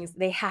fold things,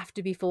 they have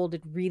to be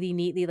folded really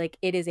neatly. Like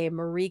it is a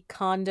Marie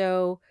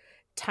Kondo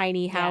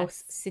tiny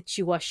house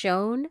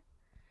situation.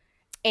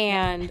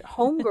 And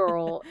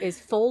Homegirl is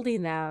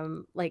folding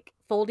them, like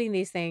folding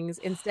these things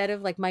instead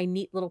of like my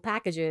neat little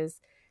packages,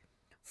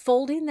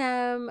 folding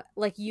them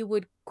like you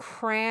would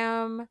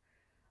cram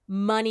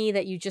money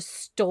that you just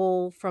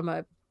stole from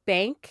a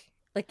bank,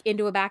 like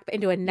into a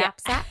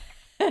knapsack.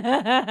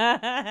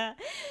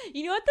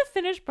 You know what, the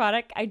finished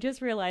product, I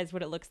just realized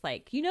what it looks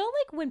like. You know,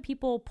 like when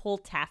people pull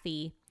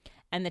taffy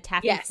and the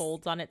taffy Yes.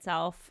 folds on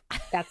itself.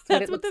 That's what That's it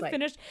what looks the like.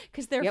 finished,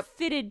 because they're Yep.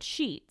 fitted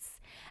sheets,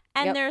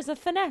 and Yep. there's a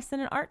finesse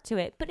and an art to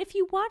it. But if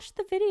you watch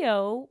the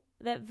video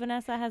that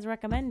Vanessa has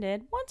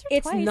recommended once or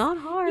It's twice, not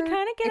hard. you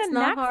kind of get It's a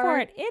not knack for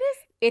hard. it. It is.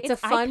 It's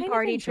a I fun kind of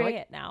party enjoy trick.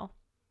 it now.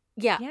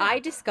 Yeah, Yeah. I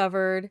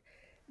discovered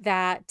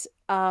that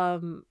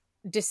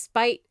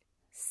despite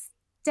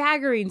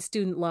staggering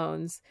student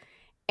loans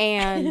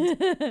and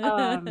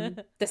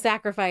the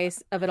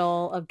sacrifice of it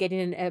all, of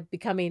getting and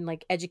becoming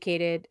like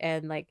educated,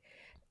 and like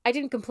I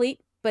didn't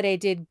complete, but I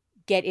did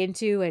get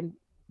into and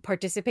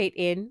participate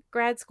in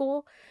grad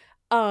school.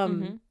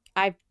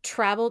 I've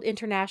traveled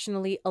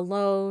internationally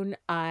alone.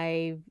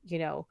 I've,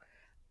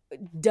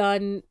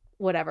 done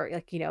whatever,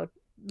 like,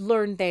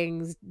 learned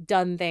things,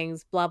 done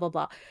things, blah, blah,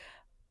 blah.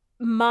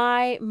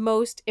 My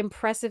most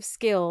impressive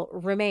skill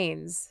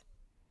remains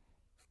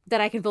that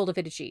I can fold a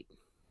fitted sheet.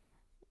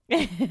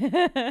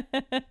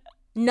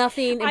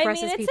 Nothing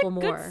impresses it's people a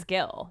more. good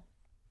skill.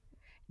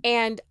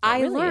 And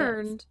I really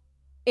learned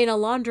in a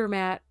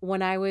laundromat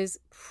when I was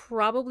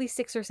probably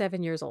 6 or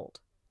 7 years old.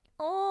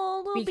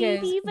 Oh, little Because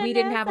baby we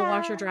didn't have a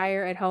washer Vanessa.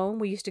 dryer at home.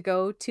 We used to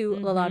go to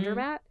the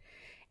laundromat,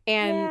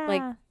 And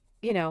like, Yeah.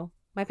 you know,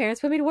 my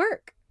parents put me to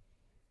work.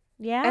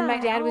 Yeah. And my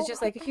dad was Oh,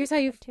 just I like, thought here's how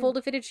you that too. fold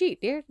a fitted sheet.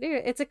 There.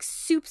 It's like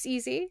soup's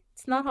easy.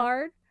 It's not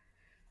hard.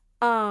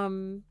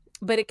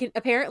 But it can,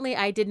 apparently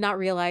I did not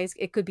realize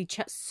it could be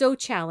so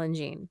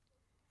challenging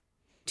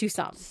to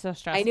some. So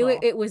stressful. I knew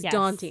it was Yes.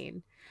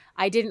 daunting.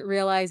 I didn't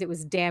realize it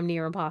was damn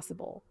near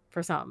impossible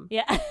for some.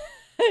 Yeah.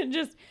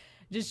 just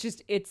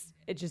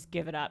just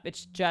give it up.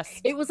 It's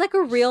just It was like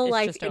a real it's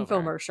life just over.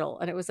 infomercial.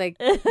 And it was like,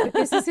 but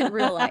this isn't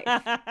real life.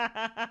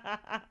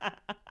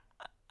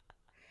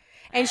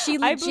 And she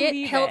I legit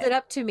believe held it. it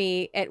up to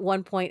me at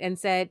one point and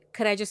said,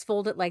 could I just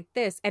fold it like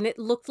this? And it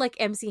looked like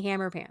MC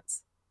Hammer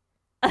pants.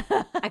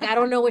 Like, I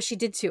don't know what she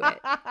did to it.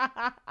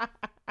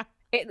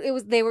 It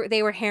was they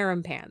were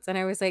harem pants. And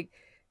I was like,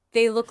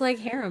 they look like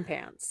harem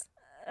pants.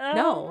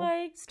 No. Oh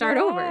my Start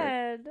over.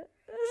 God.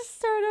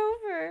 Start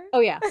over. Oh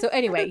yeah. So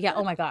anyway, yeah,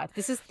 oh my God.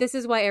 This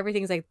is why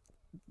everything's like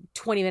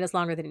 20 minutes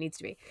longer than it needs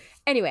to be.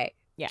 Anyway,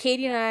 Yeah.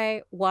 Katie and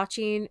I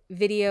watching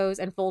videos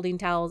and folding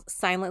towels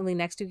silently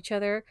next to each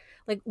other.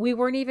 Like, we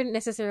weren't even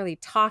necessarily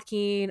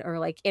talking or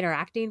like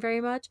interacting very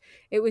much.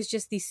 It was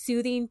just the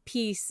soothing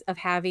peace of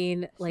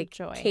having like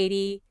joy.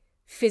 Katie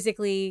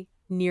physically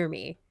near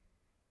me.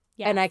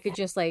 Yeah. And I could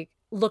just like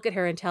look at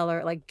her and tell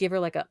her, like, give her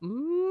like a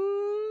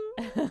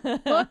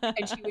look,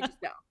 and she would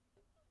just know.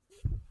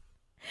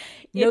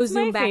 No It's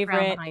my Zoom background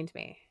favorite. behind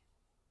me.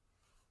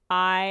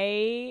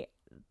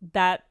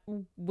 That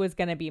was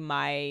going to be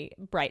my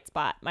bright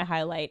spot, my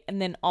highlight.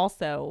 And then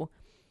also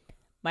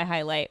my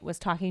highlight was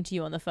talking to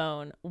you on the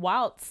phone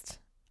whilst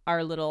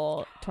our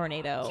little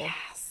tornado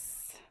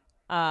Yes.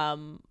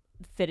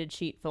 fitted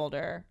sheet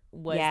folder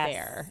was Yes.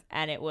 there.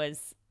 And it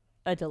was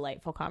a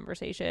delightful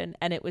conversation.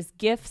 And it was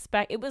gifts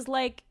back. It was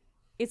like,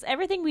 it's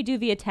everything we do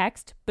via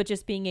text, but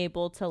just being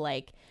able to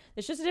like,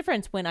 there's just a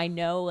difference when I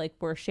know like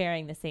we're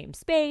sharing the same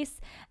space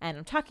and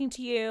I'm talking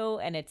to you,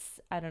 and it's,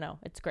 I don't know,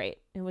 it's great.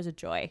 It was a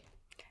joy.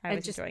 I And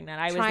was just enjoying that.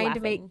 I was trying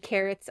laughing to make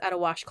carrots out of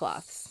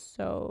washcloths.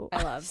 so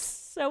I love.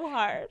 so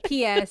hard.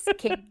 P.S.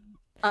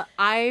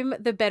 I'm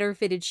the better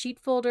fitted sheet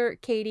folder.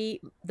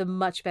 Katie, the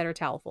much better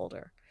towel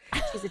folder.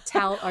 She's a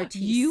towel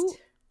artiste. You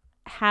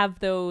have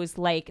those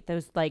like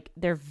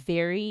they're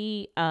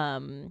very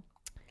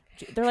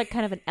they're like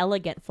kind of an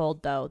elegant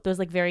fold though. Those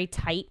like very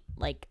tight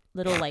like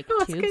little like Oh,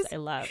 it's tubes. 'cause- I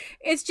love.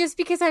 It's just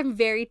because I'm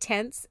very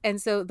tense,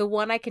 and so the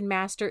one I can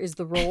master is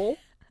the roll,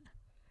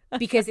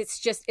 because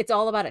it's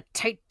all about a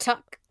tight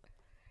tuck.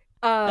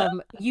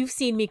 You've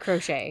seen me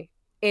crochet.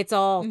 It's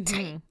all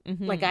tight.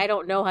 Mhm. Like, I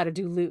don't know how to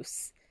do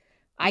loose.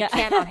 I Yeah.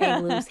 cannot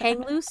hang loose.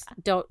 Hang loose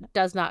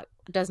does not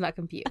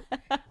compute.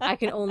 I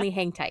can only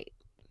hang tight.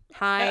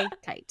 High,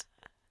 tight.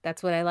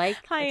 That's what I like.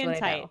 High That's and what I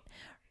tight. know.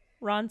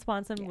 Ron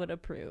Swanson would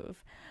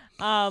approve.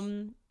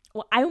 Well,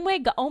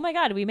 oh my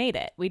god, we made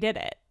it. We did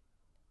it.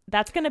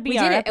 That's gonna be We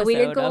our did it, episode and we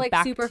didn't go of like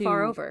Back super to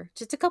far over.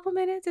 Just a couple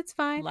minutes. It's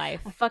fine.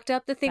 life. I fucked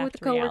up the thing Back with the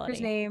to coworker's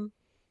reality. name.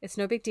 It's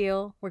no big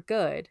deal. We're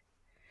good.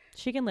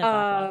 She can live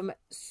off of.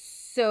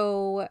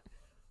 So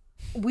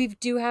we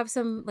do have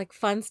some like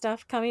fun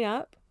stuff coming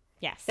up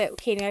Yes. that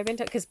Katie and I have been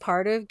because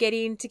part of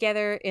getting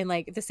together in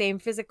like the same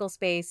physical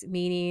space,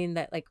 meaning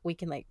that like we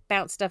can like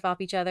bounce stuff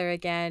off each other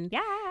again.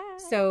 Yeah.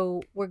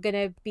 So we're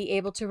gonna be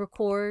able to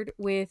record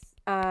with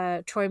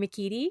Troy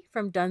McKeady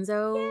from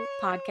Dunzo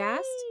Podcast.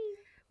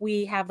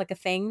 We have like a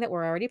thing that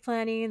we're already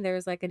planning.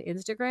 There's like an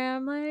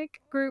Instagram like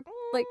group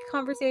like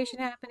conversation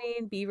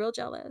happening. Be real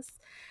jealous.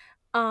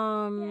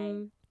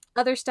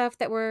 Other stuff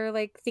that we're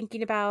like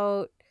thinking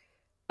about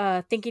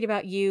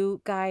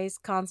you guys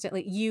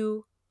constantly.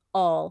 You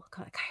all.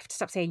 God, I have to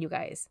stop saying you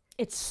guys.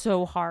 It's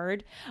so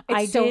hard.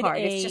 It's so hard.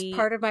 It's just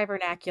part of my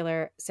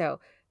vernacular. So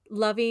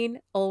loving,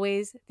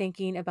 always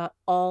thinking about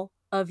all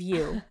of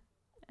you.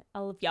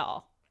 all of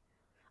y'all.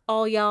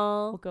 All We'll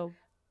y'all. go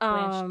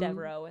Blanche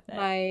Devereaux with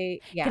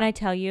it. Yeah. Can I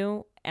tell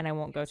you, and I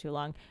won't go too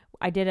long,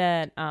 I did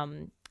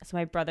so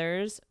my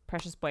brother's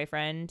precious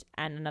boyfriend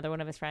and another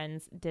one of his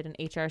friends did an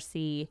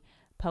HRC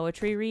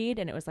poetry read,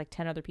 and it was like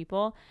 10 other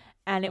people,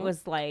 and it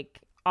was like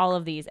all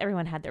of these,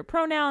 everyone had their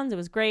pronouns. It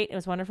was great. It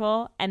was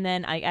wonderful. And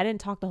then I didn't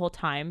talk the whole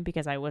time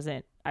because I was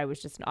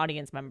just an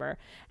audience member.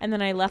 And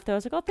then I left there. I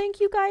was like, oh,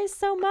 thank you guys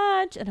so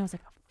much. And I was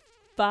like,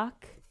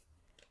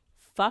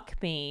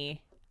 fuck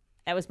me.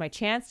 That was my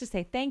chance to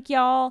say thank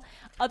y'all.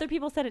 Other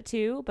people said it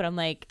too, but I'm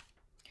like,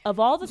 of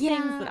all the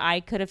things that I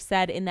could have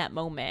said in that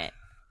moment,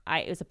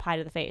 it was a pie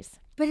to the face.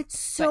 But it's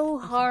so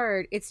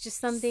hard. It's just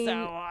something So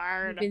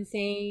hard. you've been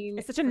saying.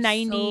 It's such a for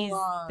 90s so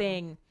long.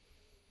 thing.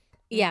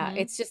 Yeah, Mhm.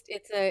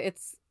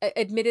 it's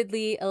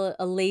admittedly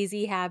a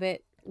lazy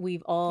habit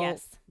we've all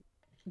Yes.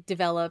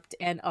 developed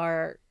and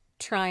are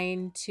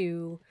trying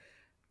to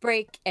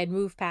break and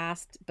move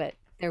past, but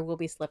there will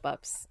be slip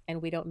ups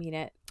and we don't mean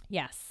it,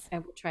 Yes.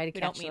 and we'll try to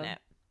We catch don't mean them. it.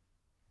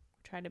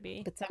 Try to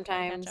be. But catch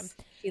 'em. sometimes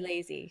she's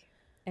lazy,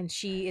 and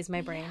she is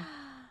my brain.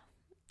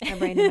 My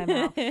brain in my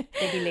mouth. They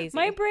be lazy.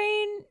 My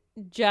brain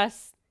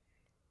just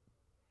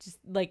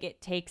like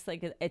it takes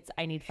like it's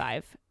I need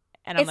 5.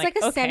 And I'm it's like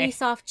a okay.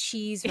 semi-soft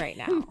cheese right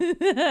now.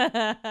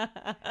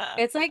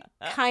 It's like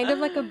kind of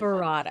like a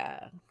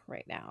burrata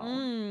right now.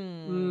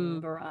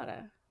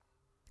 Burrata.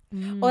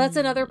 Well, that's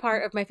another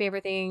part of my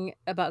favorite thing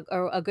about,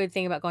 or a good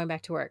thing about going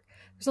back to work.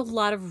 There's a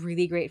lot of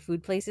really great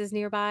food places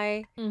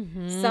nearby.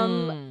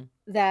 Some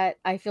that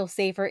I feel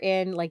safer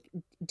in, like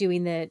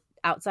doing the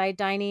outside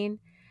dining.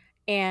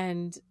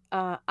 And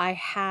I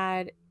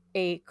had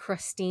a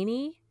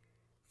crostini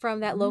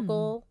from that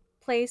local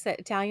place, that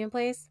Italian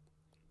place.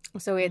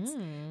 So it's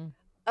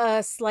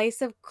a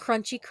slice of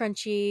crunchy,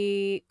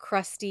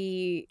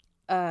 crusty,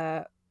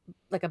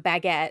 like a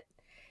baguette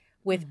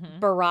with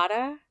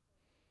burrata.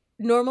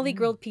 Normally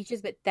grilled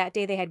peaches, but that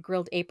day they had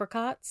grilled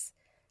apricots,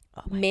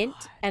 mint,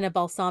 and a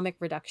balsamic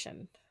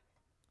reduction.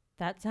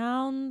 That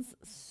sounds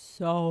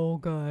so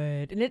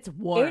good. And it's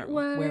warm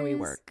where we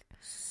work.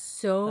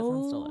 So that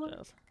sounds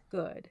delicious.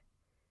 Good.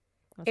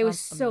 That it was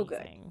sounds so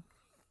amazing. good.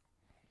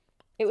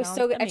 It was Sounds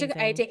so good. amazing.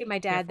 I had taken my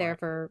dad there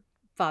for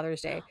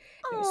Father's Day.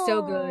 It was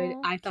so good.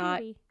 I thought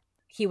cutie.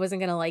 he wasn't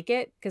going to like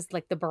it because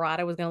like the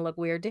burrata was going to look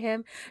weird to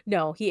him.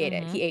 No, he ate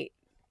it.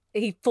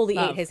 He fully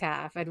ate his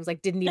half and was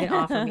like, didn't even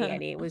offer me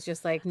any. It was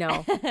just like,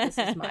 no, this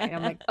is mine.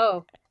 I'm like,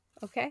 oh,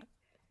 okay.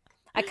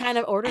 I kind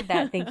of ordered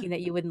that thinking that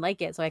you wouldn't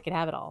like it so I could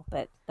have it all,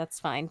 but that's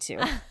fine too.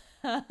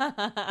 Well,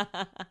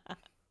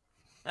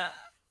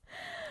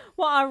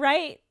 all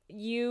right.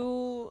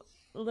 You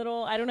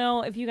little, I don't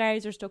know if you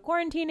guys are still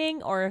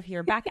quarantining or if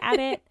you're back at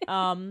it.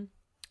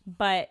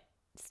 But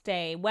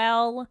stay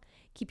well,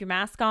 keep your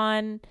mask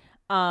on.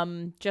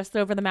 Just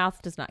over the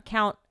mouth does not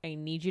count. I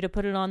need you to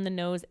put it on the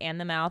nose and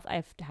the mouth.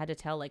 I've had to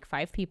tell like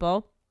 5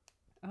 people.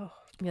 Oh,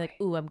 be like,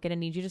 ooh, I'm going to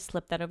need you to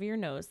slip that over your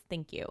nose.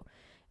 Thank you.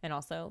 And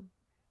also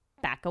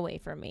back away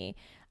from me.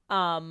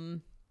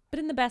 But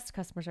in the best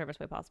customer service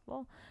way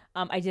possible.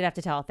 I did have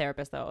to tell a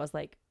therapist though. I was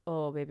like,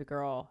 oh, baby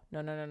girl,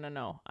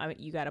 no.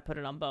 You got to put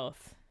it on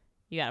both.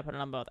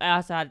 I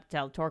also had to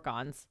tell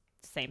Torcons,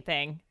 same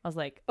thing. I was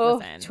like,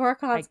 listen,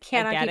 Torcons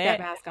cannot keep that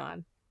mask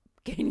on.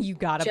 You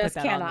got to put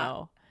that on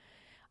though.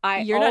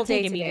 You're not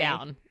taking me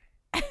down.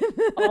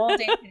 All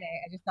day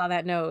today, I just saw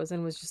that nose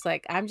and was just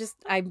like, I'm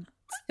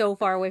so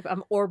far away.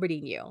 I'm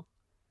orbiting you.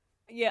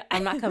 Yeah.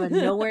 I'm not coming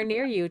nowhere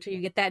near you till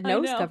you get that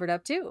nose covered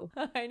up too.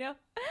 I know.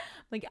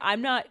 Like,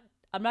 I'm not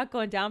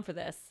going down for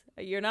this.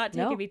 You're not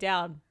taking me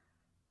down.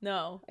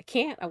 No. I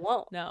can't. I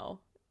won't. No.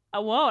 I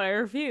won't. I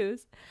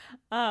refuse.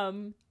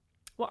 Well,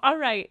 all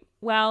right.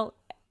 Well,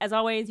 as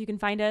always, you can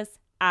find us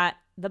at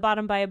The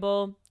Bottom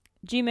Bible,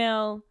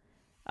 Gmail,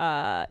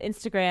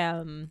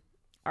 Instagram,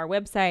 our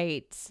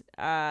website,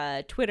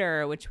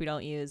 Twitter, which we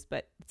don't use,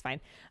 but it's fine.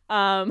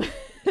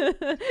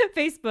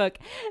 Facebook.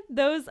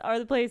 Those are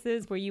the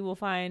places where you will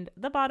find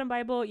The Bottom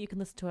Bible. You can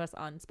listen to us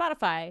on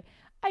Spotify,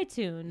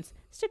 iTunes,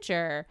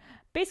 Stitcher,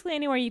 basically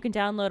anywhere you can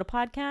download a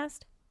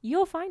podcast,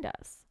 you'll find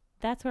us.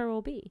 That's where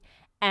we'll be.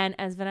 And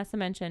as Vanessa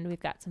mentioned, we've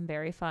got some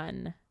very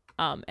fun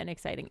and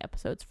exciting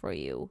episodes for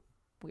you.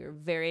 We're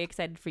very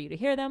excited for you to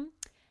hear them.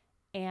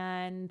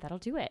 And that'll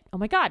do it. Oh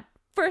my God.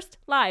 First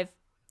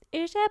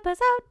live-ish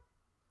episode.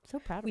 So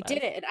proud of us. We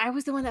did it. And I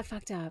was the one that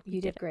fucked up.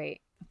 You did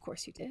great. Of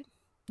course you did.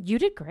 You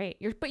did great.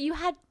 But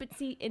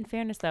see, in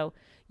fairness though,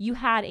 you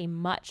had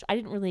I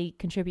didn't really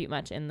contribute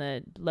much in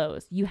the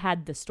lows. You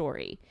had the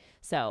story.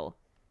 So,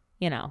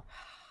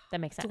 that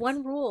makes sense. It's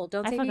one rule.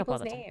 Don't say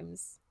people's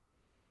names.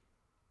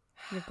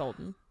 You're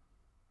golden.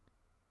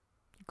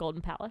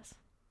 Golden Palace.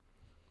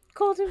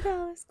 Golden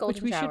Palace.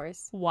 Golden Which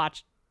Showers. We should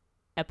watch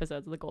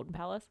episodes of the Golden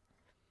Palace.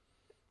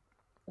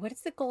 What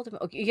is the Golden?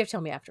 Okay, you have to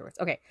tell me afterwards.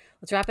 Okay,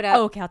 let's wrap it up.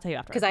 Oh, okay, I'll tell you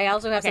afterwards. Because I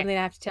also have something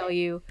I have to tell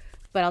you,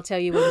 but I'll tell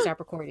you when we stop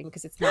recording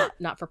because it's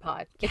not for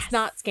pod. Yes. It's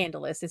not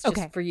scandalous. It's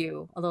just for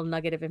you. A little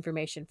nugget of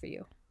information for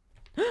you.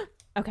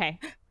 Okay.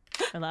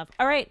 I love.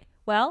 All right.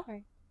 Well,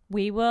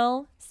 we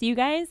will see you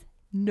guys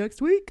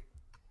next week.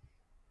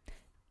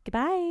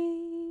 Goodbye.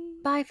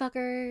 Bye,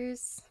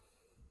 fuckers.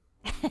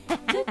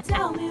 To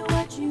tell me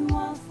what you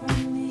want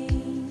from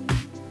me.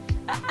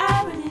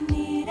 I really